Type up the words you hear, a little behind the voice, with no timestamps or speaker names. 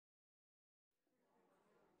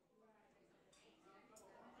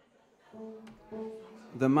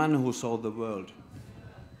The Man Who Sold the World.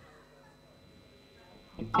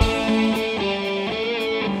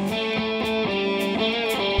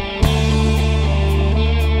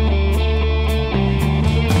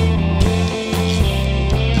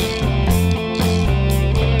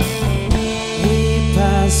 We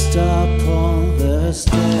passed up on the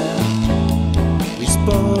stair. We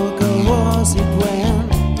spoke, or was it when?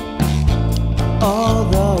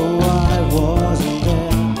 Although I wasn't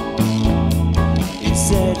there, he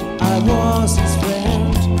said I was his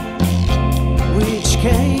friend, which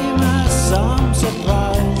came as some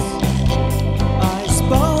surprise. I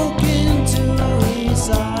spoke into his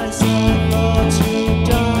eyes. I thought you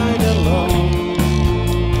died alone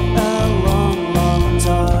a long, long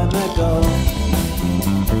time ago.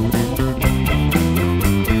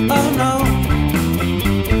 Oh no,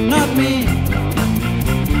 not me.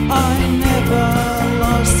 I never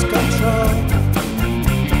lost control.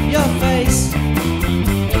 Your face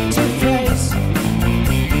to face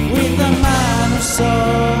with the man who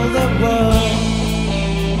sold the world.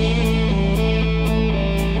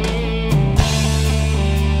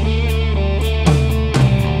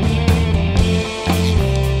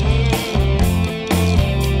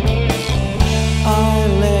 I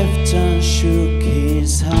left and shook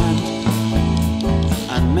his hand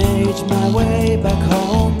and made my way back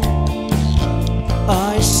home.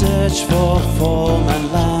 I searched for form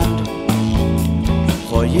and land.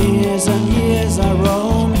 For years and years I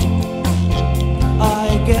roamed.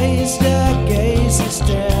 I gazed a gazy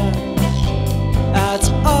stare at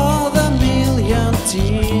all the million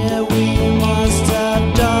tears. We must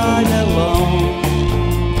have died alone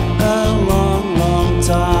a long, long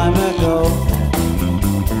time ago.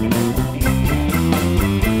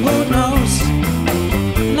 Who knows?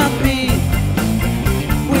 Not me.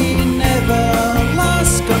 We never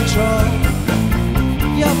lost control.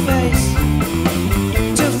 Your face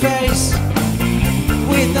to face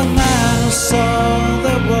with the man who saw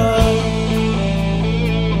the world.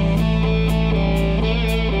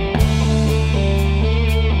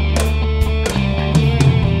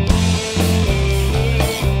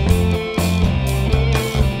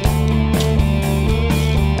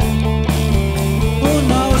 Who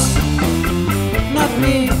knows? Not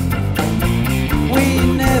me. We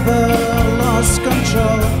never lost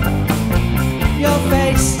control. Your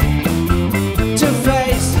face to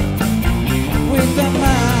face with the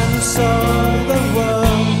man who saw the world.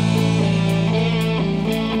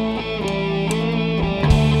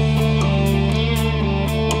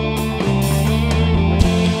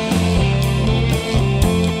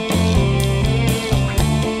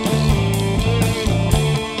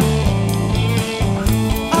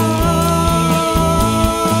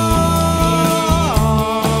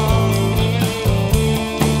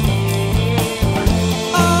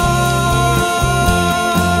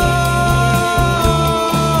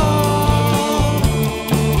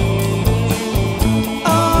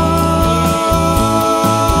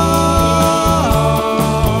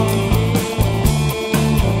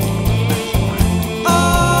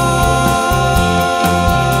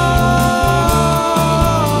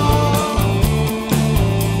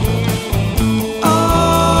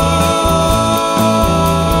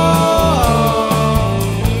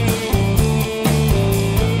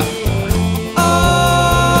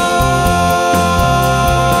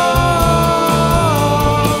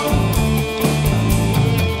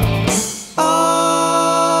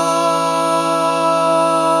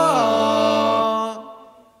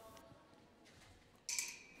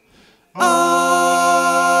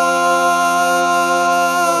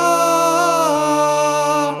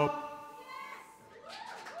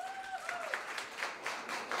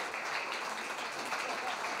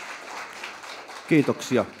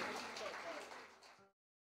 Kiitoksia.